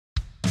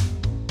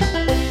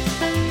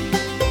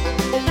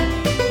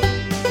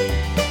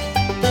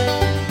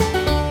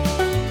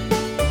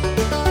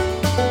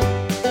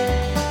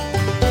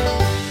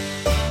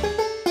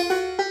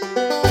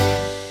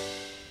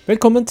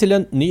Velkommen til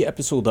en ny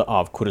episode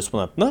av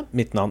Korrespondentene.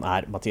 Mitt navn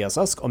er Mathias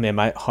Ask, og med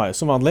meg har jeg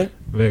som vanlig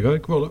Vegard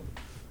Kvåle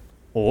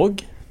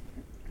og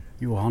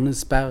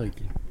Johannes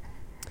Berg.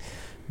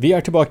 Vi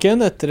er tilbake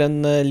igjen etter en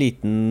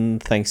liten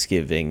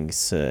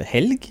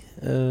Thanksgivingshelg,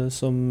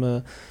 som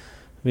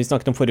vi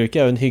snakket om forrige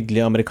uke, er jo en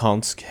hyggelig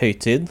amerikansk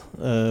høytid,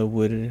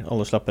 hvor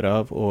alle slapper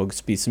av og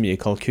spiser mye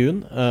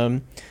kalkun.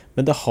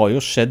 Men det har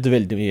jo skjedd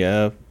veldig mye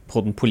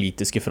på den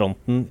politiske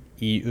fronten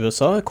i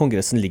USA.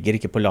 Kongressen ligger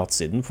ikke på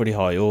latsiden, for de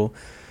har jo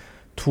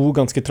 2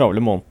 ganske travle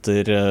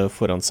måneder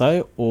foran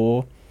seg,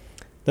 og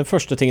den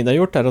første tingen de har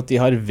gjort er at de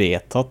har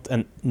vedtatt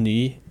en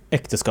ny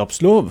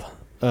ekteskapslov.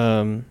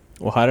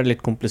 Og her er det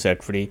litt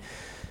komplisert, fordi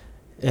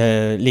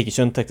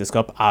likekjønt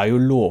ekteskap er jo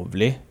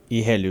lovlig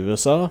i hele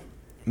USA,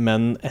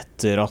 men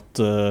etter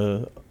at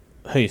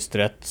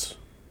Høyesterett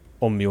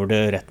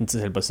omgjorde retten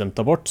til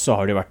selvbestemt abort, så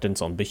har det vært en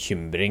sånn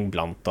bekymring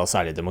blant da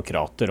særlig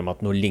demokrater om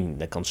at noe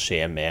lignende kan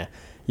skje med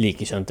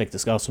likekjønt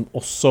ekteskap, som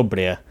også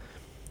ble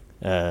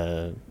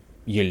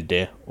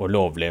gyldig og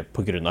lovlig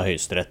på grunn av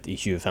Høyesterett i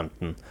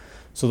 2015.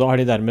 Så da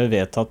har de dermed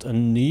vedtatt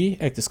en ny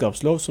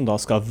ekteskapslov som da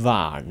skal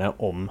verne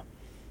om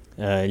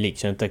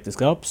likekjønt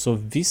ekteskap. Så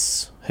hvis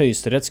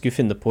Høyesterett skulle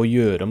finne på å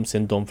gjøre om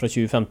sin dom fra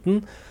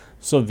 2015,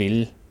 så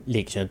vil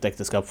likekjønt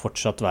ekteskap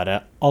fortsatt være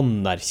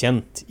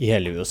anerkjent i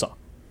hele USA.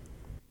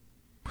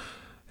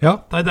 Ja,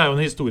 det er jo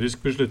en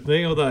historisk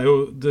beslutning, og det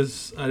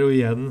er jo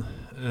igjen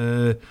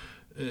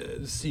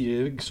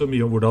sier så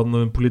mye om hvordan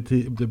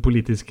det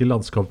politiske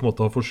landskapet på en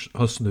måte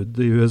har snudd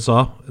i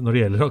USA når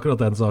det gjelder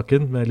akkurat den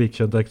saken med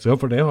likekjønt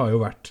ekteskap, for det har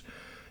jo vært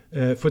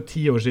for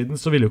 10 år siden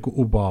så ville jo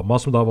ikke Obama,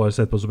 som da var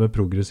sett på som en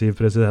progressiv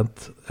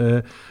president,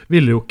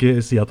 ville jo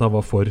ikke si at han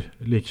var for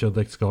likekjønt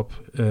ekteskap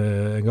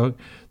en gang.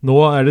 Nå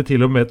er det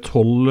til og med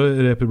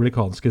 12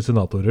 republikanske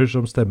senatorer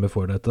som stemmer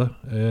for dette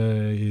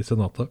i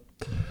senatet.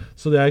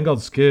 Så det er en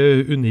ganske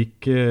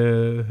unik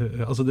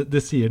altså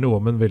det sier noe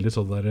om en veldig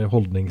sånn der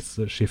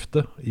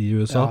holdningsskifte i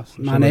USA.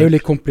 Ja, men han er jo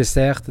litt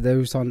komplisert. Det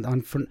er jo sånn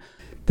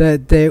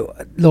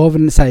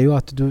loven sier jo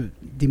at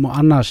de må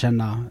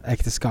anerkjenne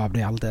ekteskap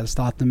i alle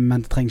delstatene,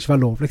 men det trenger ikke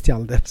være lovlig i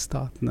alle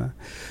delstatene.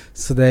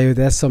 Så det er jo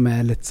det som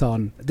er litt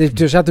sånn, det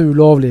betyr ikke at det er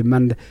ulovlig,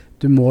 men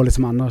du må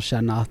liksom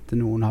anerkjenne at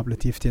noen har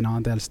blitt gift i en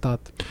annen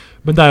delstat.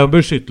 Men det er jo en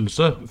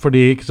beskyttelse,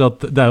 fordi ikke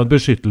sant, det er jo en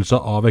beskyttelse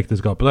av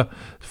ekteskapene,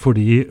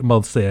 fordi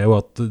man ser jo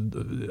at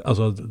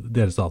altså,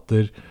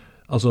 delstater,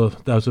 altså,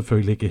 det er jo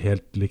selvfølgelig ikke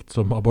helt likt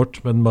som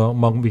abort, men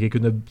man vil ikke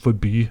kunne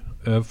forby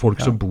folk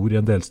som bor i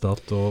en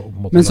delstat.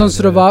 Men sånn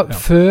som det var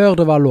før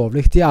det var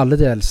lovlig i alle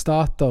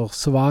delstater,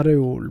 så var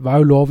jo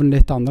loven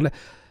litt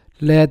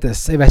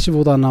annerledes. Jeg vet ikke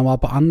hvordan den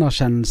var på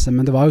anerkjennelse,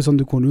 men det var jo sånn,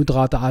 du kunne jo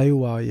dra til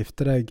Iowa og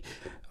gifte deg,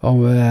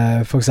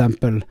 for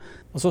eksempel.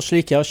 Altså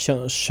slik jeg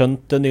har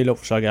skjønt det nye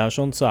lovforslaget her,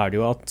 sånn, så er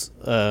det jo at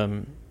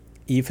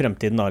i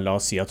fremtiden, la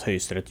oss si at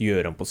Høyesterett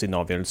gjør om på sin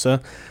avgjørelse,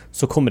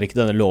 så kommer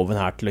ikke denne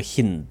loven her til å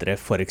hindre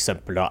for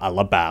eksempel da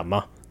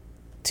Alabama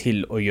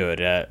til å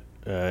gjøre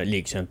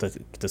likekjønt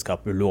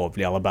ekteskap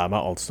ulovlig i Alabama,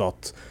 altså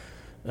at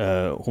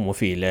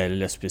homofile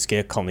eller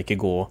lesbiske kan ikke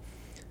gå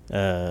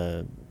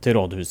til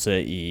rådhuset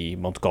i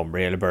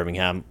Montgomery eller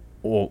Birmingham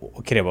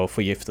og kreve å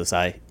få gifte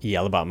seg i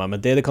Alabama.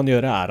 Men det de kan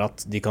gjøre er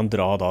at de kan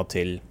dra da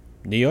til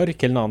New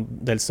York eller en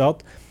annen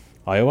delstat,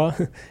 Iowa,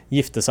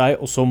 gifte seg,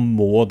 og så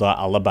må da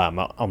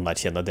Alabama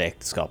anerkjenne det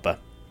ekteskapet.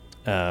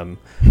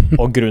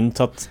 Og grunnen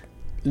til at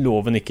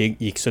loven ikke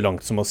gikk så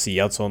langt som å si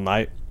at sånn,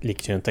 nei,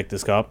 likekjønt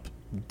ekteskap,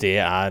 det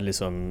er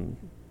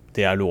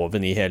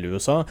loven i hele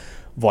USA,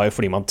 var jo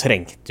fordi man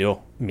trengte jo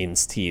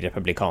minst 10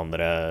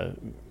 republikanere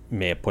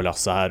med på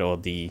lasset her,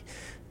 og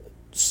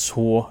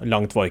så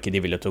langt var ikke de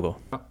villige til å gå.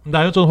 Ja, det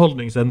er jo en sånn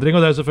holdningsendring,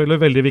 og det er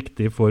selvfølgelig veldig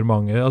viktig for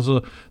mange. Altså,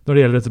 når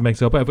det gjelder dette med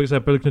ekteskap, er for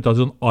eksempel knyttet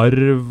til sånn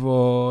arv,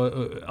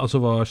 og altså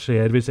hva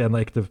skjer hvis en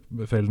av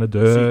ektefellene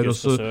dør,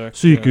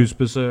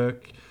 sykehusbesøk,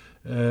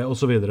 og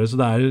så videre. Så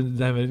det er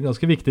en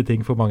ganske viktig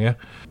ting for mange.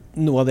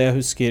 Noe av det jeg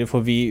husker,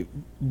 for vi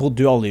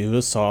bodde jo alle i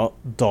USA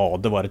da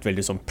det var et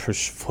veldig sånn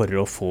push for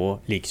å få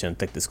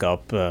likekjønt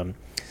ekteskap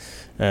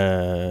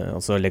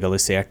altså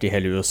legalisert i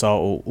hele USA,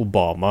 og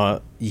Obama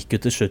gikk jo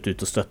til slutt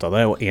ut og støttet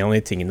det, og en av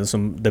de tingene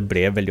som det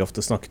ble veldig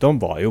ofte snakket om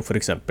var jo for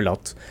eksempel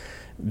at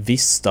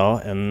hvis da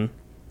en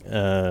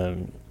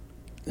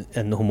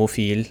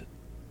homofil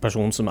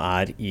person som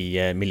er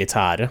i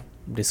militæret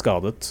blir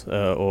skadet,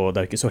 og det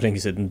er jo ikke så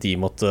lenge siden de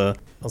måtte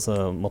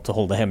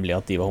holde det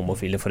hemmelig at de var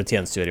homofile for å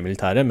tjenestegjøre i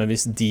militæret, men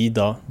hvis de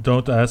da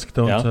Don't ask,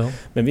 don't tell.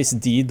 Men hvis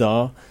de da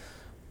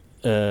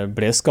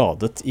ble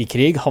skadet i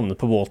krig,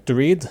 havnet på Walter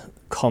Reed,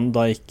 kan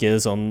da ikke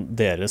sånn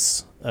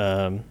deres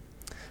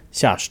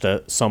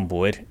kjæreste,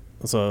 samboer,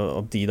 altså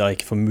at de da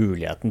ikke får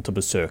muligheten til å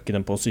besøke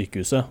dem på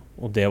sykehuset,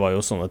 og det var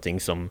jo sånne ting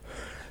som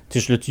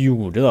til slutt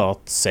gjorde da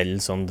at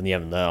selv sånn den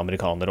jevne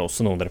amerikanere,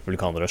 også noen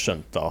republikanere,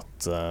 skjønte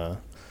at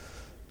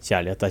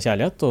kjærlighet er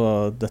kjærlighet,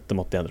 og dette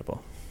måtte de endre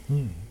på.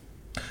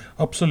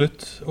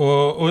 Absolutt,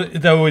 og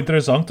det er jo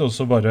interessant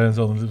også bare en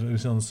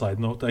sånn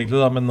side note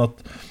egentlig da, men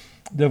at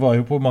det var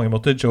jo på mange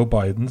måter Joe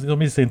Biden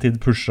som i sin tid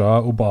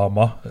pushet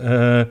Obama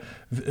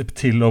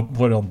til å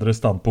forandre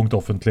standpunkt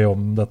offentlig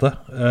om dette.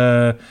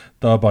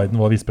 Da Biden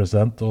var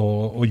visepresident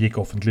og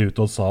gikk offentlig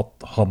ut og sa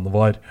at han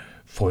var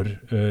for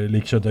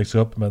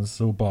likkjønnsekteskap, mens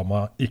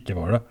Obama ikke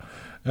var det.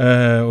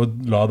 Og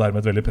la dermed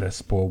et veldig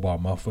press på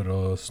Obama for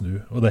å snu.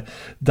 Og det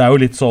er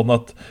jo litt sånn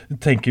at,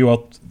 tenker jo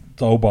at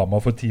da Obama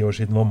for 10 år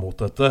siden var mot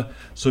dette,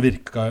 så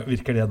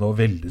virker det nå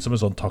veldig som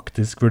en sånn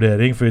taktisk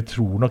vurdering, for vi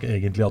tror nok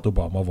egentlig at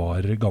Obama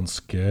var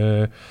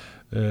ganske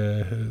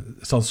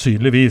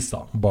sannsynligvis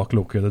da, bak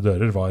lukkede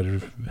dører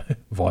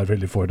var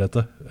veldig for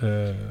dette.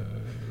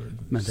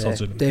 Men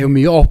det er jo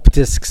mye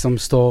optisk som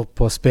står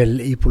på spill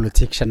i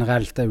politikk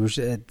generelt.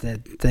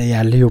 Det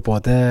gjelder jo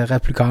både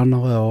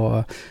republikanere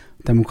og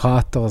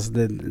demokrater.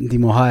 Altså de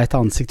må ha et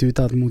ansikt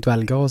utad mot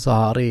velgere, og så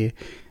har de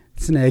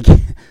sin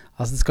egen.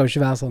 Altså det skal jo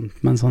ikke være sånn,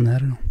 men sånn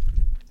er det nå.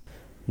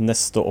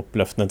 Neste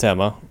oppløftende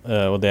tema,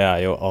 og det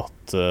er jo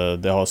at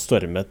det har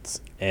stormet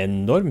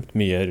enormt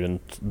mye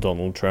rundt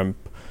Donald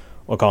Trump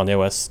og Kanye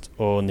West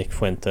og Nick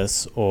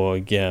Fuentes,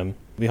 og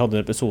vi hadde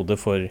en episode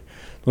for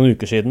noen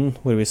uker siden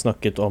hvor vi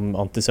snakket om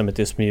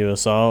antisemittisme i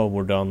USA og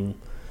hvordan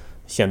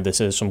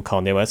kjendiser som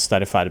Kanye West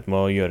er i ferd med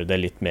å gjøre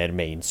det litt mer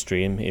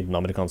mainstream i den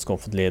amerikanske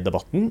offentlige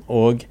debatten,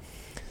 og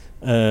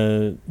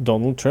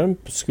Donald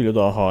Trump skulle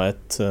jo da ha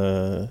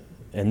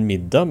en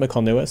middag med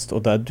Kanye West,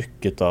 og der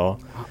dukket da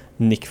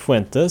Nick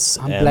Fuentes.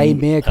 Han ble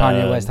med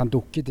Kanye West, han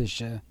dukket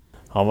ikke.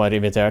 Han var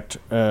invitert.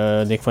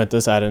 Nick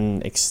Fuentes er en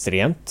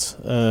ekstremt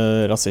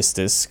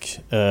rasistisk,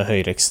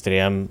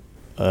 høyreekstrem,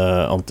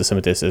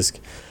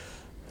 antisemittistisk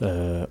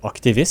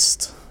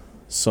aktivist,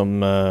 som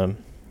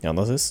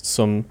nazist,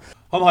 som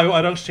han har jo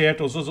arrangert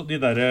også de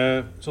der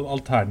sånn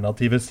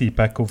alternative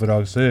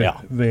CPAC-konferanser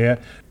ved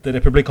det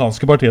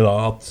republikanske partiet da,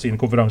 hatt sin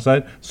konferanse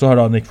her, så har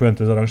da Nick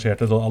Fuentes arrangert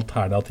et sånn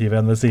alternativ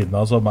en ved siden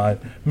av, som er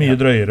mye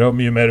drøyere og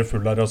mye mer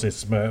full av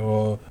rasisme.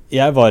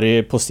 Jeg var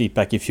på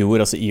CPAC i fjor,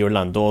 altså i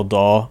Orlando, og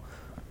da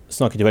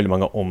snakket jo veldig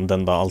mange om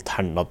den da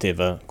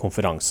alternative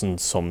konferansen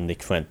som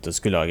Nick Fuentes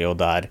skulle lage,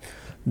 og der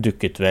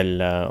dukket vel,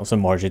 altså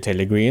Margie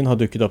Taylor Greene har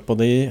dukket opp på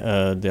de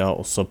har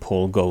også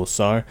Paul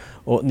Gosar,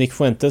 og Nick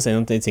Fuentes er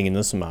en av de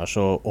tingene som er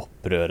så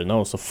opprørende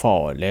og så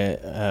farlig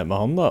med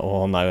han da, og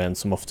han er jo en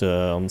som ofte,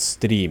 han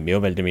streamer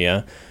jo veldig mye,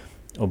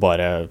 og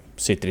bare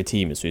sitter i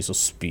timesvis og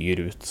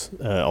spyr ut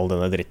all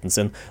denne dritten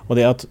sin, og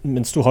det at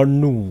mens du har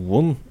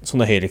noen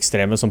sånne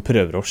høyreekstreme som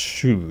prøver å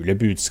skjule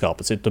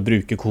budskapet sitt og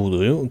bruke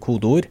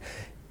kodeord,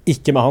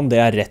 ikke med han, det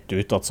er rett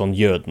ut at sånn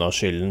jødene har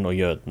skylden, og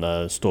jødene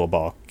står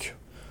bak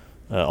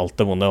alt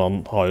det vonde. Han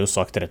har jo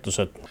sagt rett og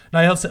slett.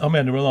 Nei, han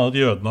mener jo blant annet at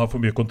jødene har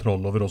for mye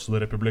kontroll over også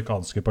det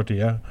republikanske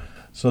partiet.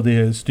 Så de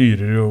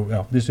styrer jo,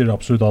 de styrer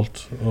absolutt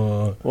alt.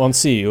 Og han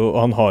sier jo,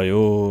 han har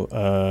jo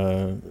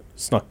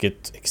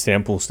snakket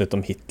ekstremt positivt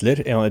om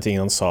Hitler. En av de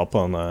tingene han sa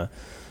på denne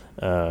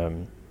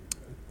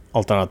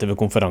alternative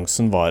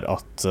konferansen var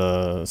at,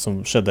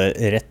 som skjedde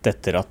rett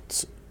etter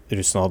at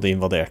Russland hadde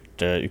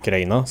invadert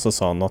Ukraina, så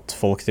sa han at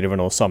folk driver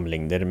nå og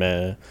sammenligner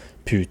med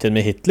Putin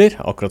med Hitler,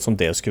 akkurat som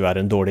det skulle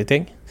være en dårlig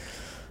ting.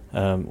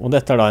 Og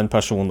dette er da en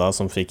person da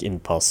som fikk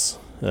innpass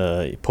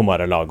på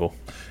Mar-a-Lago.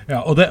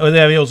 Ja, og det vil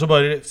jeg også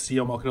bare si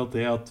om akkurat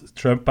det, at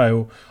Trump er jo,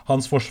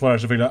 hans forsvar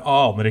er selvfølgelig,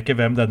 aner ikke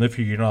hvem denne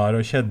fyren er,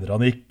 og kjenner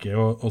han ikke,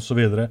 og så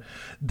videre.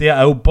 Det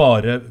er jo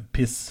bare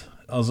piss.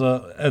 Altså,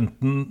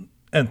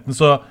 enten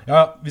så,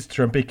 hvis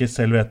Trump ikke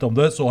selv vet om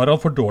det, så har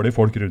han for dårlige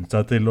folk rundt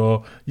seg til å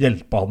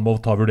hjelpe han med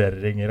å ta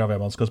vurderinger av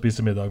hvem han skal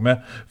spise middag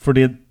med,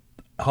 fordi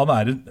han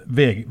er en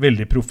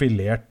veldig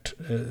profilert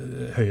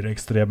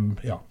høyreekstrem,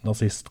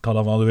 nazist, kall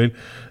han hva du vil.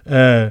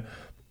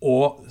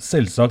 Og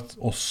selvsagt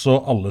også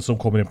alle som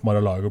kommer inn på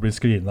Mar-a-Lago blir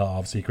screenet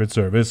av Secret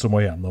Service og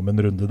må gjennom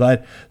en runde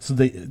der. Så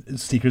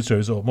Secret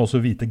Service må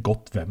også vite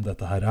godt hvem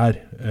dette her er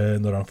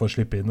når han får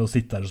slippe inn og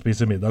sitte der og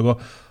spise middag.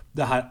 Og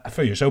det her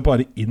føyer seg jo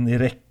bare inn i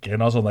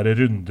rekken av sånne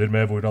runder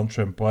med hvordan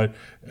Trump har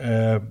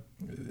på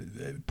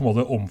en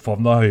måte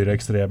omfavnet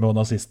høyreekstreme og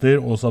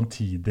nazister, og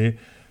samtidig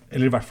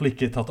eller i hvert fall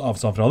ikke tatt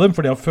avstand fra dem,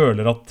 fordi han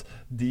føler at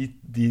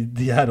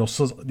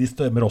de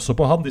stemmer også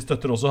på han, de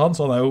støtter også han,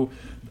 så han er jo,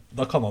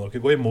 da kan han jo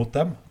ikke gå imot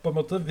dem, på en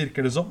måte,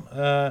 virker det som.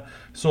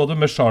 Så du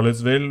med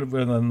Charlottesville,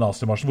 den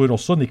nazimarsjen, hvor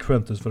også Nick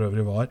Fuentes for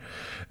øvrig var,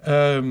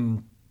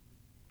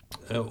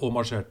 og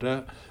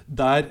marsjerte.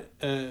 Der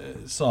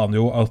sa han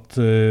jo at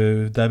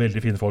det er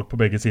veldig fine folk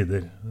på begge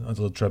sider,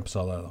 altså Trump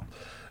sa det da.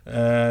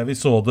 Vi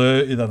så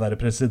det i den der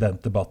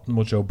presidentdebatten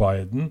mot Joe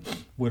Biden,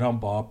 hvor han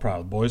ba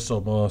Proud Boys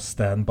om å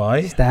stand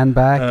by. Stand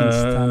back and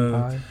stand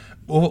by.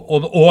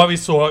 Og vi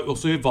så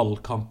også i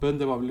valgkampen,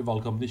 det var vel i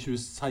valgkampen i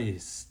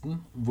 2016,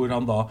 hvor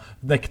han da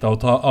nekta å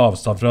ta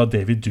avstand fra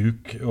David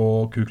Duke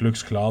og Ku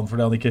Klux Klan,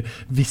 fordi han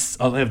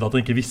hevdet at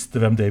han ikke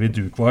visste hvem David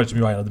Duke var, som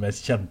jo er en av de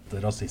mest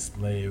kjente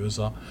rasistene i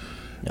USA.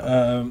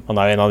 Han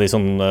er en av de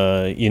som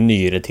i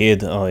nyere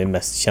tid av de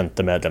mest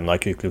kjente medlemmene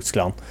av Ku Klux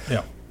Klan.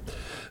 Ja.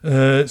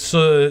 Så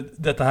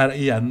dette her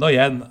igjen og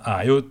igjen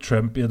er jo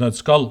Trump i en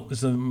nødskall.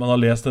 Hvis man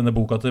har lest denne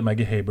boka til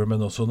Maggie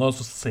Haberman også nå,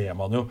 så ser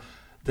man jo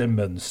det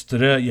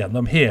mønstret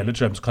gjennom hele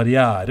Trumps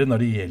karriere når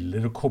det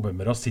gjelder å komme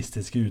med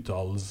rasistiske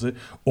uttalelser,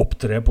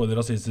 opptre på en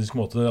rasistisk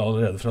måte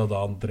allerede fra da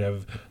han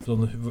drev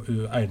sånn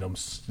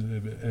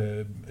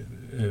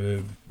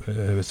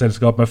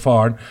eiendomsselskap med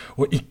faren,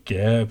 og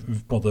ikke på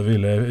en måte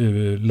ville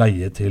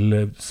leie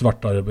til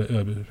svarte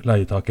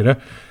leietakere.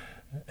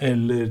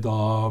 Eller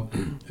da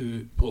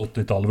på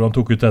 80-tallet hvor han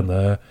tok ut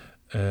denne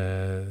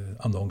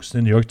annonsen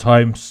i New York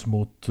Times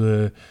mot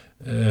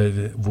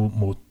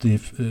de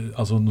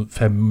altså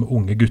 5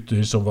 unge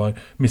gutter som var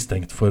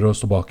mistenkt for å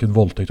stå bak en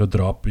voldtekt og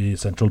drap i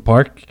Central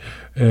Park.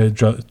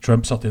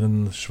 Trump satte inn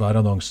en svær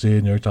annonse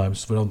i New York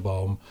Times hvor han ba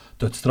om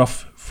dødsstraff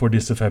for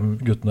disse 5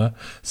 guttene.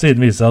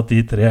 Siden viste at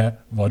de 3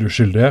 var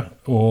uskyldige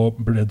og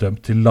ble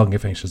dømt til lange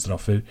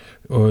fengselsstraffer.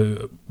 Og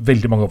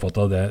veldig mange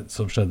oppfattet av det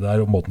som skjedde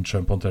der, og måten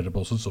Trump håndterte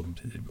på også, som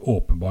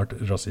åpenbart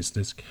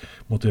rasistisk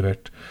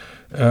motivert.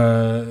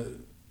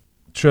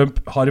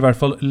 Trump har i hvert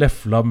fall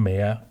lefla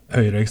med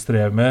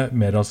høyreekstreme,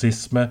 med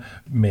rasisme,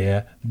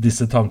 med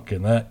disse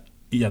tankene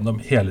gjennom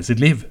hele sitt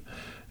liv.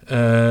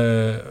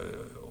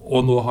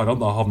 Og nå har han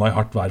da havnet i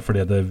hardt vær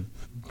fordi det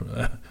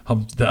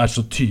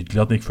så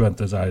tydelig at Nick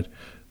Fuentes er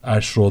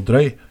så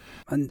drøy.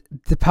 Men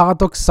det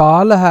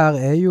paradoksale her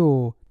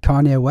jo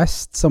Kanye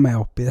West som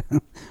oppi det.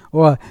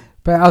 Og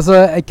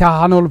altså, hva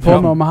han holder på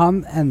med, om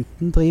han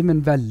enten driver med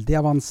en veldig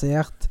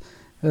avansert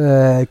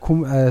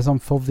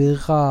sånn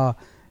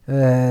forvirret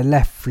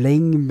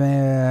lefling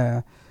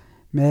med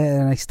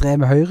den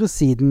ekstreme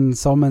høyresiden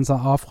som en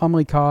sånn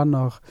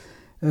afroamerikaner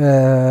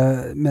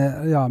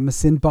med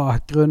sin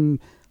bakgrunn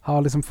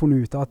har liksom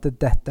funnet ut at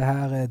dette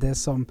her det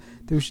som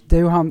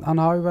det jo han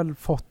har jo vel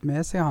fått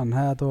med seg han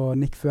her da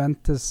Nick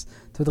Fuentes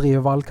til å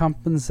drive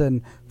valgkampen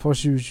sin for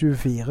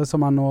 2024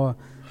 som han nå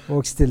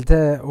og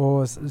stilte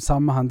og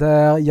sammen med han det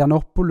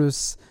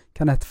Yiannopoulos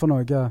kan hette for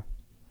noe.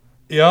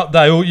 Ja,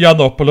 det jo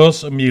Yiannopoulos,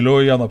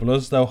 Milo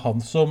Yiannopoulos, det jo han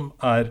som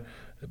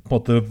på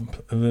en måte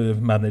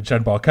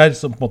manageren bak her,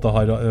 som på en måte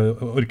har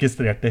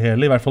orkestrert det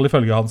hele, i hvert fall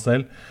ifølge han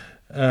selv.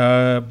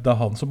 Det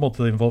han som på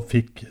en måte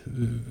fikk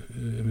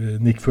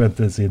Nick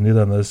Fuentes inn i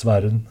denne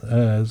sfæren,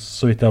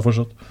 så vidt jeg har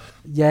forstått.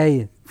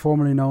 Ye,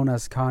 formerly known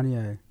as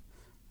Kanye.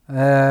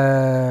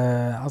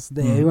 Altså,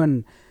 det jo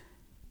en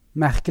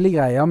merkelig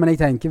greie, men jeg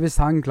tenker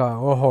hvis han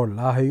klarer å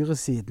holde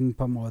høyresiden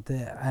på en måte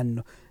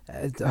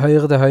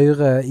høyre til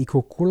høyre i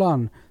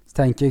Kokkoland,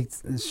 så tenker jeg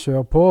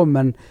kjør på,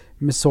 men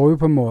vi så jo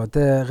på en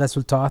måte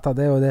resultatet av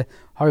det, og det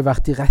har jo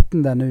vært i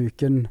retten denne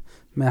uken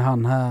med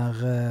han her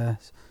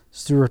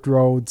Stuart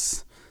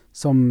Rhodes,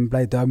 som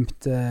ble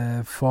dømt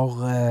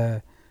for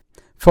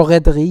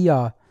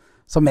rederier,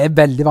 som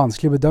veldig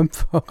vanskelig å bli dømt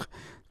for.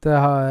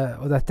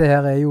 Og dette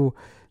her jo,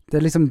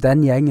 det liksom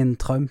den gjengen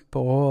Trump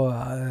og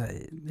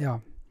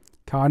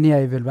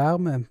Kanye vil være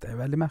med. Det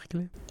veldig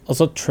merkelig.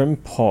 Altså,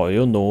 Trump har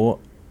jo nå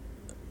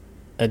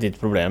et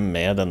litt problem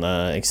med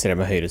denne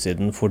ekstreme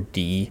høyresiden,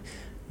 fordi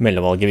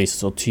mellomvalget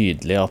viser så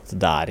tydelig at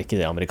det ikke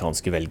det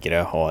amerikanske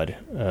velgere har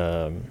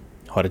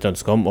et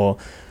ønske om, og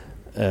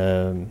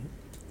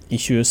i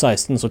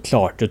 2016 så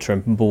klarte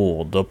Trump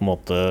både å på en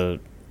måte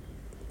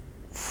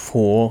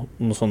få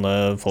noen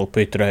sånne folk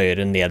på ytre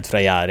høyre ned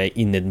fra gjerdet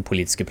inn i den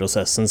politiske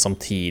prosessen,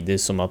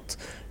 samtidig som at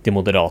de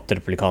moderate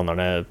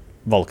republikanerne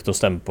valgte å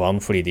stemme på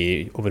han fordi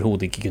de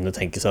overhodet ikke kunne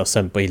tenke seg å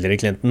stemme på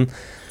Hillary Clinton.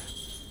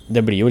 Det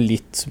blir jo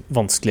litt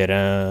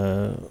vanskeligere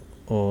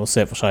å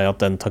se for seg at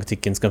den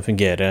taktikken skal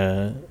fungere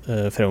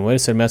fremover,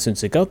 selv om jeg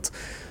synes ikke at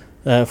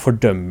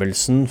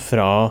fordømmelsen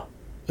fra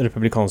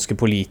republikanske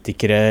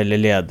politikere eller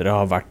ledere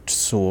har vært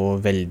så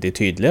veldig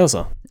tydelig,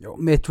 altså. Jo,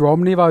 Mitt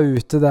Romney var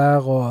ute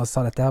der og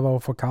sa dette her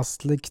var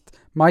forkastelig.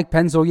 Mike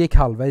Pence også gikk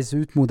halvveis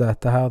ut mot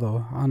dette her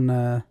da.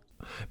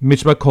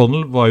 Mitch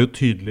McConnell var jo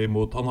tydelig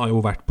mot, han har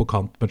jo vært på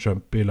kant med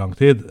Trump i lang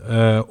tid,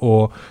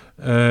 og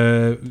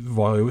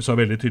var jo så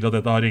veldig tydelig at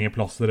dette har ingen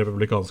plass til det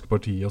republikanske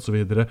partiet og så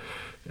videre.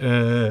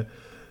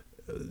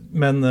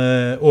 Men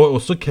og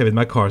også Kevin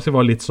McCarthy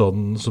var litt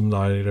sånn som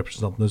der i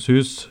Representantenes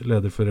hus,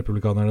 leder for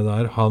republikanerne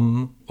der,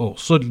 han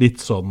også litt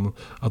sånn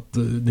at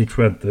Nick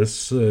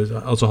Fuentes,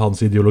 altså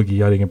hans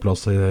ideologi har ingen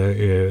plass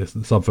i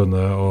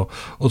samfunnet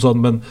og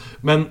sånn,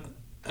 men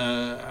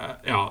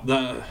ja,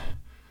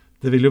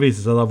 det vil jo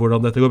vise seg da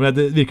hvordan dette går, men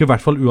det virker i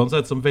hvert fall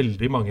uansett som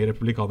veldig mange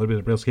republikanere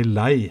begynner å bli ganske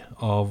lei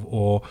av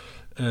å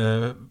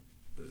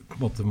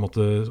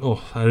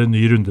er det en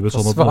ny runde med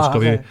sånn at nå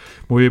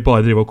må vi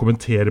bare drive og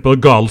kommentere på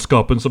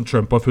galskapen som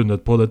Trump har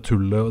funnet på, det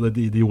tullet og det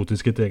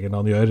idiotiske tingene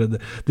han gjør.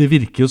 Det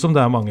virker jo som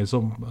det mange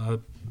som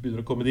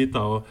begynner å komme dit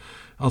da, og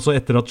altså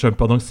etter at Trump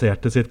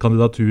annonserte sitt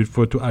kandidatur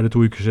for 2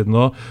 uker siden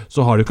nå, så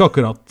har det jo ikke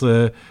akkurat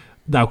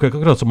det jo ikke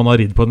akkurat som man har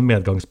ridd på en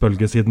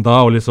medgangsbølge siden da,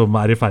 og liksom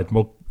i ferd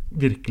med å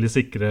virkelig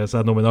sikre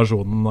seg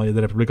nominasjonen i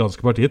det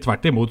republikanske partiet.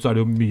 Tvert imot så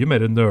det jo mye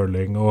mer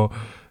nøling og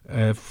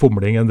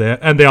fomling enn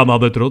det han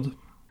hadde trodd.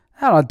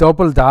 Han har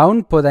double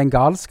down på den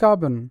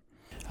galskapen.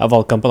 Ja,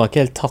 valgkampen har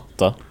ikke helt tatt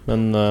da,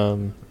 men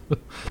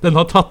den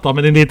har tatt av,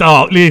 men i litt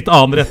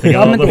annen retning.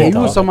 Ja, men det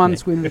jo som han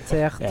skulle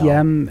invitert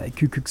hjem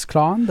Ku Klux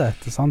Klan,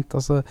 dette, sant?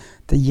 Altså,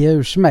 det gir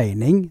jo ikke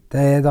mening.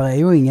 Det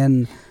jo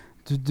ingen...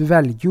 Du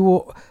velger jo...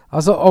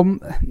 Altså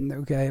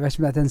ok, jeg vet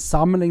ikke om det er en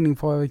sammenligning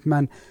for øvrig,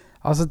 men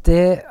altså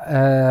det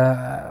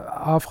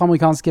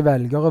afroamerikanske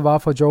velgere var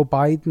for Joe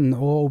Biden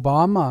og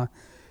Obama,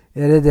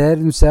 det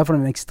du ser for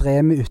den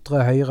ekstreme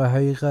ytre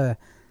høyre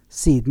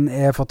siden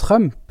for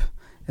Trump?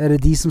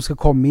 Det de som skal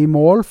komme i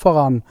mål for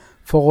han,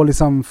 for å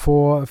liksom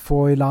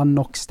få i land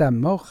nok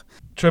stemmer?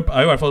 Trump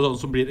jo I hvert fall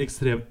sånn som blir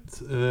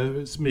ekstremt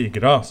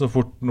smigra så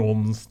fort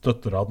noen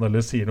støtter han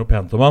eller sier noe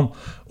pent om han.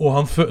 Og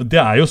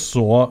det jo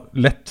så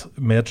lett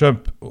med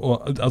Trump. Og,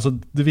 altså,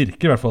 det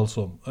virker I hvert fall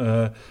sånn.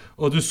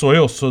 Og du så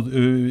jo også,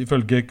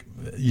 ifølge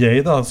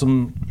jeg da,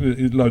 som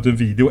la ut en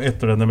video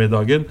etter denne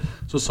middagen,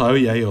 så sa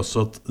jo jeg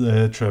også at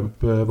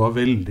Trump var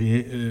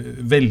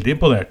veldig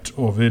imponert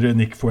over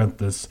Nick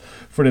Fuentes.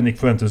 Fordi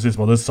Nick Fuentes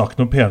liksom hadde sagt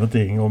noen pene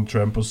ting om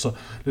Trump, og så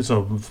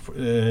liksom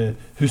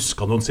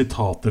husket noen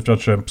sitater fra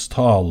Trumps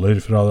taler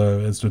fra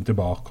en stund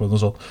tilbake og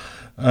noe sånt.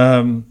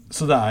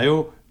 Så det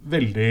jo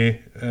veldig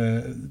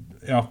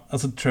ja,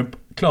 altså Trump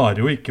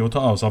klarer jo ikke å ta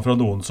avstand fra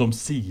noen som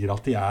sier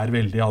at de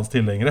veldig hans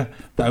tilhengere.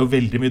 Det jo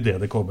veldig mye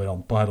det kommer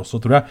an på her også,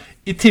 tror jeg.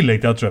 I tillegg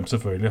til at Trump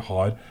selvfølgelig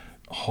har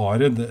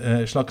en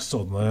slags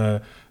sånne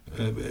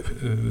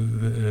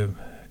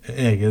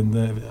egen,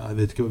 jeg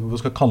vet ikke hva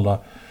jeg skal kalle det.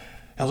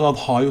 Altså, han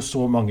har jo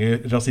så mange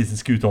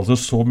rasistiske uttalelser,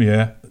 så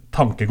mye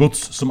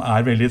tankegods som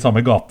veldig i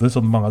samme gate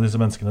som mange av disse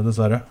menneskene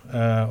dessverre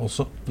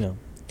også. Ja.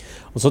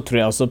 Og så tror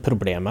jeg altså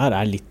problemet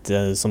her litt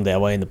som det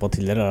jeg var inne på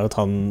tidligere, at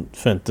han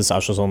Fuentes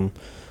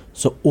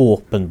så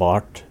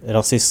åpenbart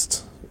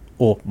rasist,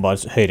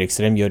 åpenbart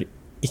høyreekstrem, gjør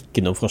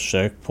ikke noe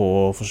forsøk på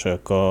å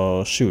forsøke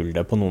å skjule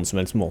det på noen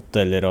som helst måte,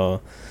 eller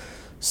å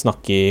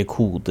snakke I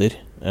koder.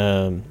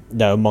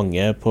 Det jo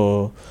mange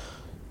på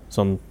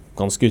sånn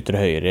ganske ytre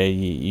høyre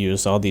I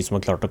USA, de som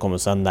har klart å komme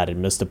seg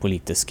nærmest det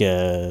politiske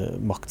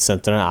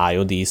maktsentrene,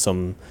 jo de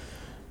som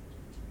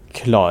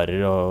klarer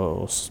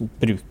å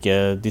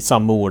bruke de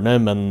samme ordene,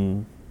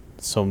 men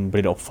som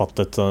blir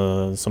oppfattet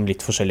som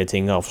litt forskjellige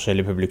ting av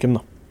forskjellig publikum,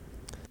 da.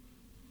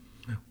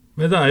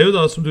 Men det jo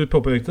da, som du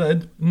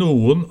påpekte,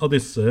 noen av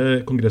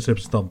disse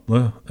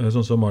kongressrepresentantene,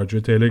 sånn som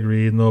Marjorie Taylor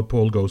Greene og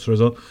Paul Gosar og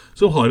sånn,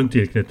 som har en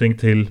tilknytning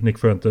til Nick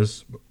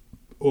Fuentes.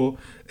 Og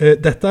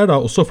dette da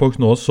også folk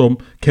nå som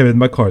Kevin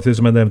McCarthy,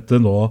 som jeg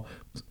nevnte nå,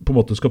 på en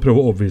måte skal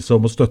prøve å overbevise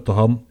om å støtte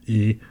han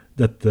I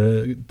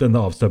denne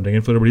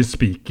avstemningen for å bli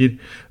speaker.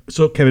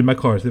 Så Kevin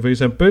McCarthy for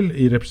eksempel,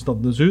 I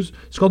Representantenes hus,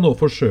 skal nå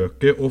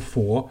forsøke å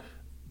få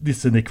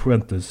disse Nick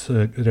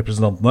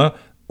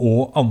Fuentes-representantene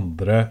og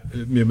andre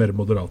mye mer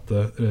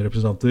moderate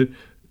representanter,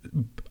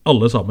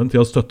 alle sammen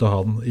til å støtte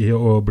han I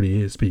å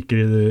bli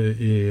speaker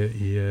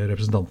I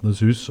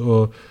Representantenes hus.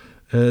 Og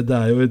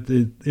det jo et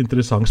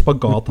interessant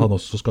spagat han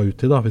også skal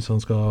ut I da, hvis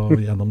han skal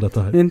gjennom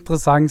dette her.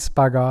 Interessant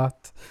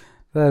spagat.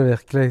 Det det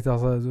virkelig.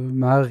 Altså,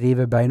 mer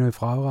river beina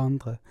ifra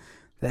hverandre.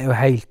 Det jo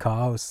helt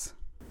kaos.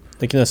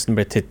 Det kunne nesten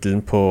blitt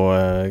titelen på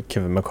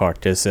Kevin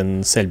McCarthy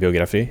sin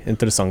selvbiografi.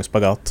 Interessant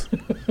spagat.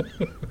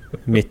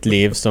 Mitt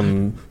liv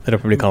som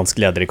republikansk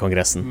leder I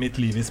kongressen. Mitt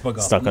liv I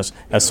spagaten. Stakkars.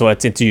 Jeg så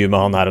et intervju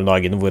med han her om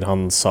dagen hvor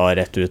han sa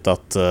rett ut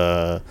at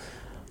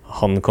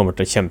han kommer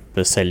til å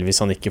kjempe selv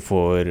hvis han ikke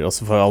får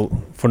altså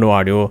for nå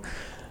det jo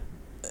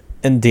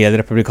en del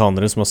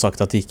republikanere som har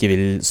sagt at de ikke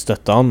vil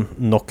støtte han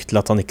nok til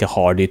at han ikke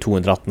har de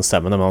 218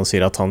 stemmene, men han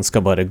sier at han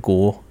skal bare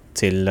gå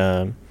til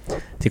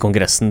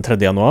kongressen 3.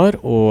 januar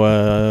og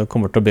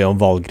kommer til å be om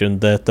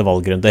valgrunde etter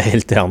valgrunde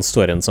helt til han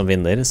står igjen som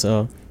vinner,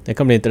 så det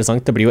kan bli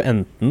interessant. Det blir jo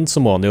enten så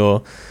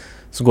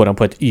går han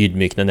på et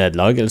ydmykende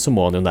nederlag, eller så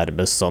må han jo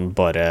nærmest sånn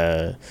bare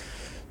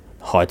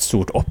ha et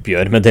stort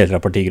oppgjør med deler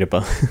av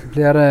partigruppa.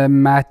 Blir det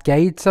Matt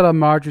Gaetz eller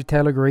Marjorie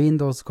Taylor Greene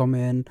da som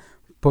kommer inn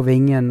på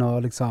vingen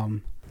og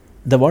liksom...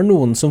 Det var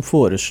noen som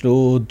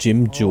foreslo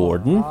Jim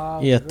Jordan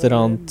I et eller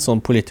annet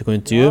sånn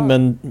politikointervju,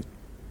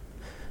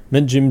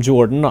 men Jim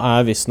Jordan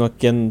visst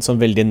nok en sånn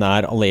veldig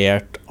nær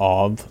alliert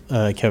av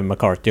Kevin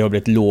McCarthy og har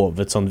blitt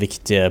lovet sånn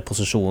viktige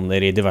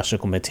posisjoner I diverse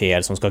komiteer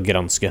som skal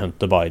granske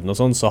Hunter Biden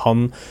og sånn, så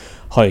han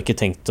har jo ikke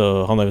tenkt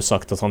han har jo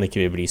sagt at han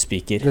ikke vil bli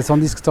speaker. Det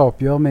sånn de skal ta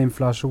oppgjør med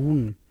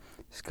inflasjonen.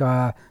 De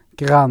skal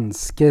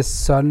granske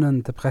sønnen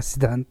til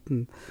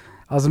presidenten.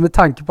 Altså med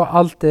tanke på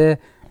alt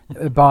det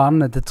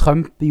barnet til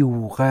Trump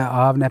gjorde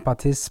av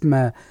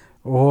nepotisme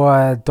og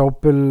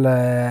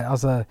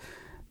altså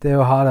det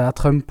å ha det her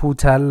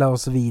Trump-hotellet og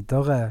så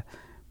videre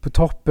på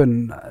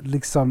toppen,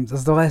 liksom,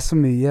 altså det så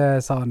mye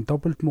sånn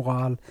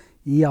dobbeltmoral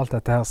I alt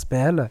dette her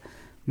spillet,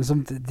 men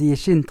som de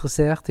ikke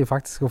interessert I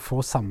faktisk å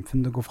få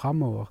samfunnet til å gå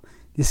fremover.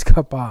 De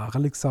skal bare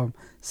liksom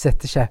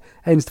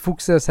eneste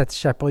fokus å sette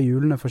kjepper I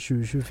hjulene for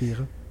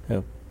 2024.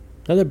 Ja,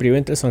 det blir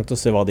jo interessant å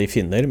se hva de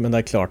finner, men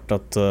det klart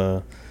at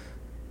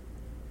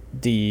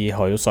de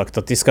har jo sagt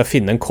at de skal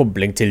finne en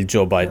kobling til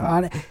Joe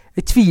Biden.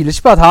 Jeg tviler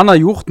ikke på at han har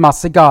gjort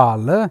masse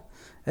gale.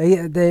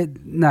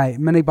 Nei,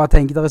 men jeg bare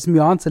tenker det så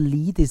mye annet som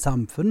lider I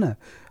samfunnet.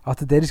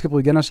 At det de skal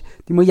bruke energi.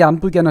 De må gjerne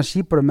bruke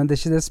energi på det, men det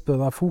ikke det som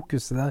burde være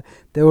fokuset.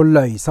 Det å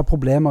løse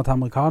problemer til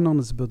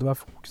amerikanerne som burde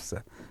være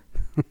fokuset.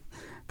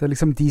 Det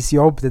liksom deres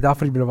jobb, det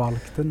derfor de blir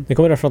valgt inn. Det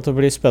kommer I hvert fall til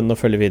å bli spennende å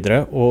følge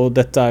videre, og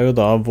dette jo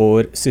da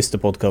vår siste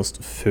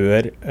podcast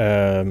før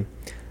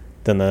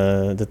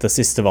dette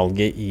siste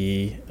valget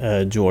i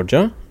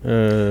Georgia.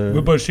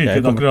 Bare skyte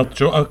inn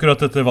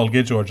akkurat dette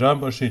valget i Georgia.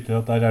 Bare skyte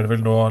inn at der det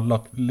vel nå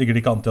ligger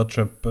det ikke an til at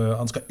Trump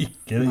han skal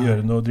ikke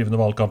drive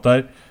noe valgkamp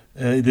der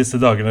i disse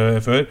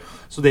dagene før.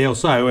 Så det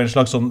også jo en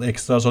slags sånn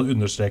ekstra sånn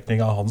understrekning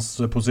av hans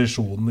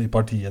posisjon i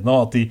partiet nå,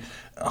 at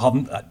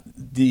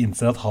de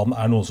innser at han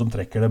noen som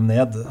trekker dem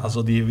ned. Altså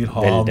de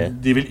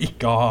vil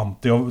ikke ha han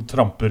til å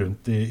trampe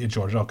rundt i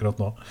Georgia akkurat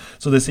nå.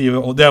 Så det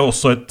er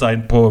også et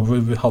tegn på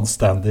hans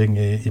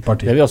standing i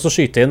partiet. Jeg vil også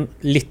skyte inn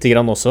litt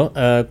grann også.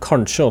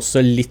 Kanskje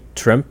også litt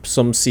Trump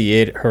som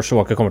sier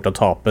Herschel Walker kommer til å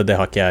tape, det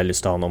har ikke jeg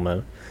lyst til å ha noe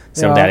med.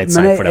 Selv om det litt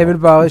men jeg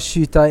vil bare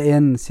skyte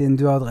inn, siden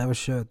du har drevet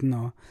skjøten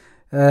nå,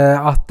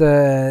 at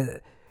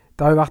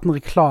det har jo vært en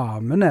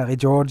reklame nede i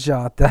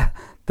Georgia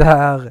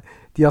der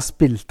de har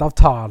spilt av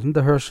talen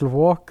til Herschel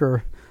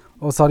Walker,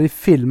 og så har de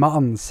filmet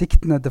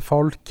ansiktene til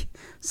folk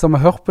som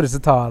har hørt på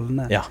disse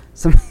talene,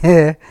 som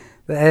er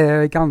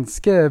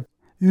ganske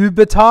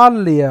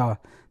ubetalelige.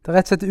 Det er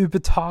rett og slett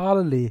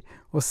ubetalelig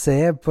å se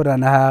på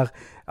denne her,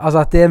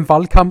 altså at det er en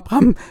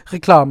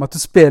valgkampreklame, at du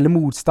spiller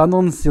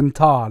motstanderen sin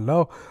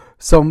taler,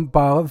 som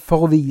bare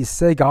for å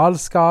vise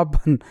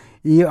galskapen.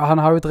 Han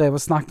har jo drevet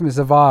og snakket om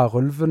disse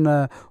varulvene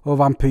og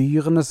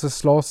vampyrene som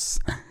slåss.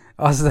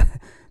 Altså,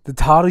 det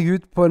tar deg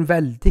ut på en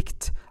veldig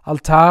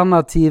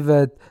alternativ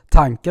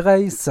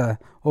tankereise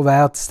å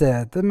være til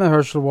stede med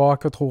Herschel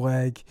Walker, tror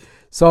jeg.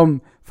 Som,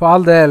 for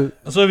all del...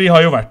 Altså, vi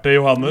har jo vært det,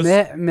 Johannes.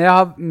 Vi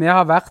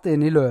har vært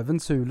inne i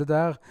løvens hule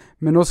der.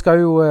 Men nå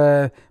skal jo...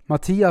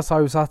 Mathias har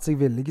jo satt seg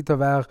villig til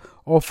å være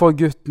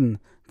offergutten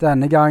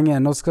denne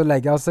gangen. Nå skal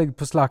legge seg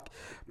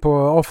på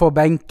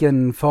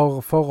offerbenken for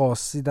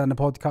oss i denne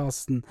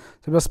podcasten.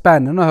 Så det blir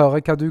spennende å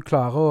høre hva du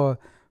klarer å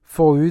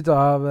få ut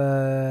av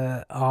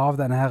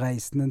denne her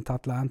reisen din til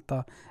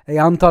Atlanta. Jeg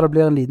antar det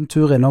blir en liten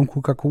tur innom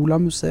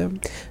Coca-Cola-museum.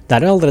 Der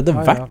har jeg allerede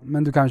vært. Ja,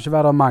 men du kan ikke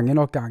være der mange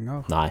nok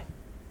ganger. Nei,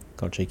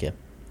 kanskje ikke.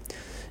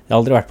 Jeg har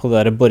aldri vært på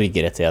det der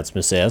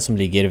borgerrettighetsmuseet som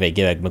ligger vegg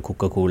i vegg med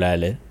Coca-Cola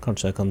heller.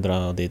 Kanskje jeg kan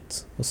dra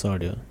dit, og så har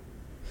de jo...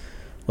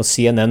 Og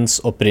CNNs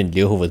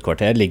opprinnelige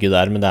hovedkvarter ligger jo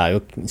der, men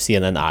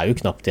CNN jo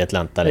knapt i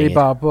Atlanta lenger. Er de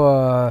bare på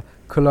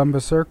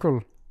Columbus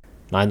Circle?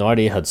 Nei, nå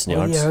de i Hudson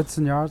Yards. I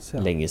Hudson Yards, ja.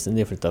 Lenge siden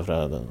de flyttet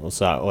fra det.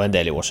 Og en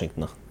del i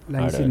Washington, da.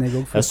 Lenge siden jeg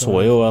også flyttet. Jeg så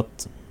jo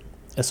at...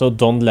 Jeg så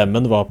Don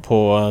Lemon var på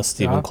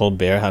Stephen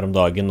Colbert her om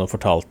dagen og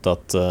fortalte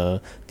at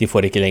de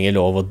får ikke lenger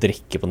lov å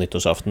drikke på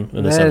nyttårsaften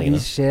under sendingene.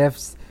 Det de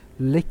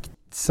sjefslikt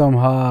som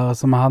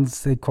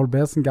hans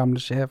Colberts gamle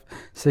sjef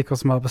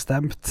sikkert som har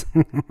bestemt.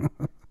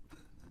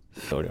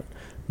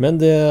 Men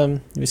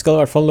vi skal i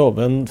hvert fall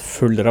love en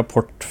full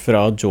rapport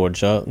fra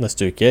Georgia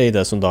neste uke i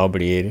det som da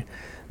blir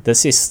det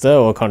siste,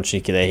 og kanskje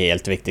ikke det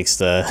helt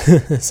viktigste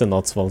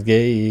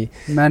senatsvalget i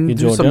Georgia. Men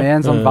du som er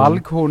en sånn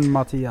valghund,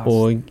 Mathias,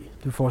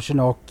 du får ikke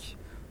nok.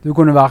 Du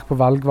kunne vært på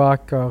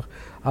valgvaker.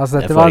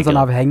 Altså, dette var en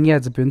sånn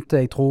avhengighet som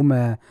begynte, jeg tror,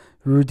 med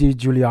Rudy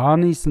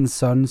Giuliani sin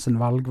sønn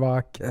sin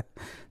valgvake,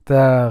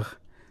 der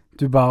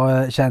du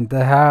bare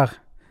kjente her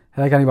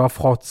kan jeg bare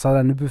fråtse,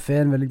 denne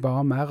buffeten vil jeg bare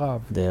ha mer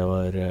av. Det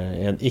var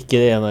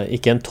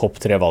ikke en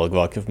topp 3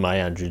 valgvake for meg,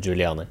 Andrew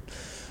Giuliani.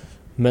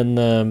 Men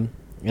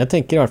jeg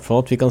tenker i hvert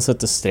fall at vi kan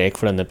sette strek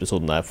for denne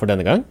episoden her for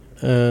denne gang.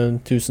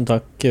 Tusen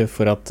takk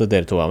for at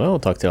dere to var med,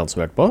 og takk til han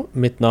som hørte på.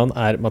 Mitt navn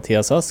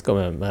Mathias Ask, og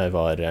med meg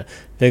var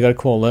Vegard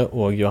Kvåle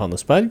og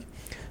Johannes Berg.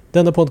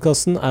 Denne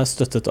podcasten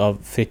støttet av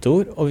Fritt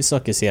Ord, og vi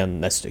snakkes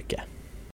igjen neste uke.